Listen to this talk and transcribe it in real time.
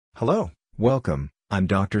Hello, welcome, I'm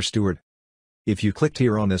Dr. Stewart. If you clicked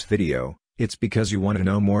here on this video, it's because you want to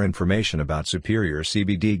know more information about superior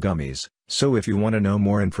CBD gummies, so if you want to know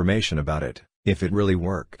more information about it, if it really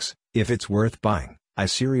works, if it's worth buying, I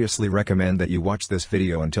seriously recommend that you watch this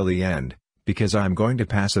video until the end, because I'm going to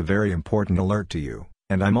pass a very important alert to you,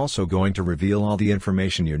 and I'm also going to reveal all the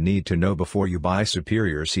information you need to know before you buy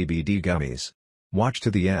superior CBD gummies. Watch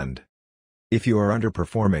to the end. If you are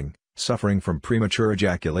underperforming, suffering from premature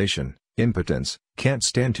ejaculation, impotence, can't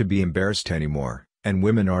stand to be embarrassed anymore, and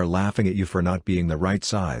women are laughing at you for not being the right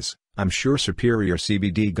size, I'm sure superior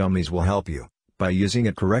CBD gummies will help you. By using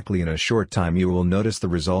it correctly in a short time you will notice the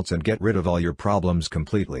results and get rid of all your problems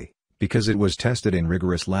completely, because it was tested in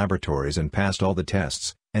rigorous laboratories and passed all the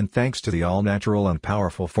tests, and thanks to the all-natural and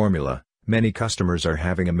powerful formula, many customers are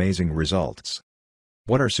having amazing results.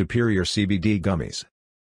 What are superior CBD gummies?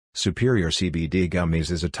 Superior CBD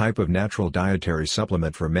gummies is a type of natural dietary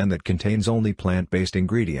supplement for men that contains only plant-based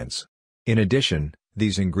ingredients. In addition,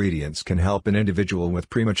 these ingredients can help an individual with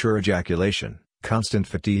premature ejaculation, constant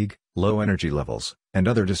fatigue, low energy levels, and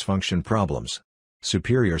other dysfunction problems.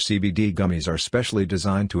 Superior CBD gummies are specially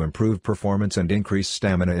designed to improve performance and increase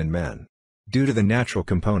stamina in men. Due to the natural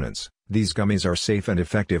components, these gummies are safe and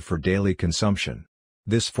effective for daily consumption.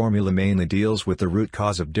 This formula mainly deals with the root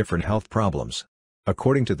cause of different health problems.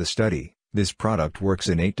 According to the study, this product works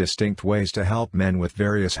in 8 distinct ways to help men with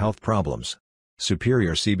various health problems.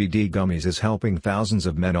 Superior CBD gummies is helping thousands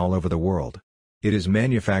of men all over the world. It is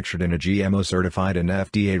manufactured in a GMO-certified and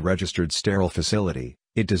FDA-registered sterile facility.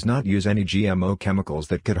 It does not use any GMO chemicals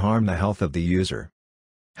that could harm the health of the user.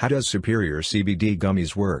 How does superior CBD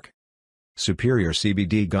gummies work? Superior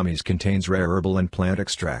CBD gummies contains rare herbal and plant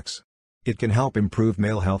extracts. It can help improve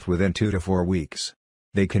male health within 2 to 4 weeks.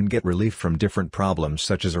 They can get relief from different problems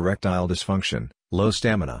such as erectile dysfunction, low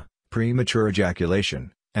stamina, premature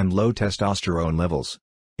ejaculation, and low testosterone levels.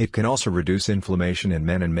 It can also reduce inflammation in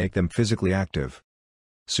men and make them physically active.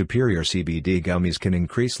 Superior CBD gummies can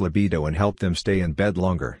increase libido and help them stay in bed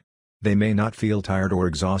longer. They may not feel tired or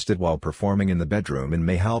exhausted while performing in the bedroom and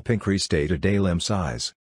may help increase day-to-day limb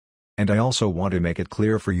size. And I also want to make it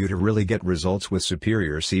clear for you to really get results with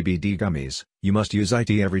superior CBD gummies, you must use it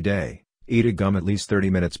every day. Eat a gum at least 30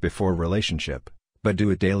 minutes before relationship, but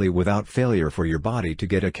do it daily without failure for your body to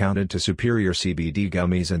get accounted to superior CBD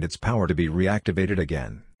gummies and its power to be reactivated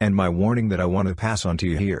again. And my warning that I want to pass on to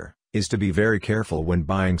you here, is to be very careful when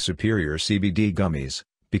buying superior CBD gummies,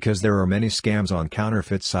 because there are many scams on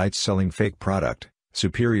counterfeit sites selling fake product.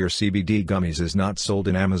 Superior CBD gummies is not sold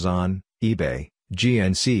in Amazon, eBay,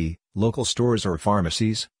 GNC, local stores or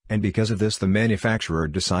pharmacies, and because of this the manufacturer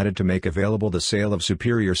decided to make available the sale of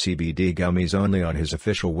superior CBD gummies only on his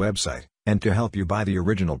official website. And to help you buy the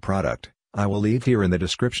original product, I will leave here in the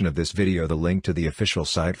description of this video the link to the official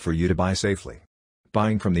site for you to buy safely.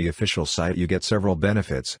 Buying from the official site you get several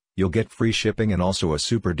benefits, you'll get free shipping and also a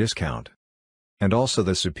super discount. And also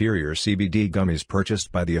the superior CBD gummies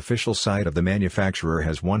purchased by the official site of the manufacturer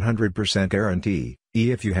has 100% guarantee.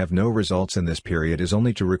 If you have no results in this period is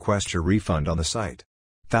only to request your refund on the site.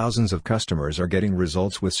 Thousands of customers are getting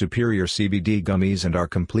results with superior CBD gummies and are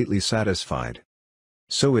completely satisfied.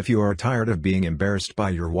 So if you are tired of being embarrassed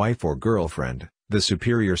by your wife or girlfriend, the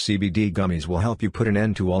superior CBD gummies will help you put an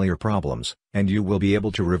end to all your problems, and you will be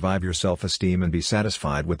able to revive your self-esteem and be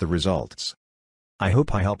satisfied with the results. I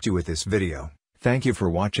hope I helped you with this video. Thank you for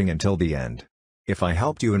watching until the end. If I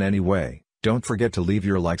helped you in any way, don't forget to leave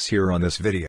your likes here on this video.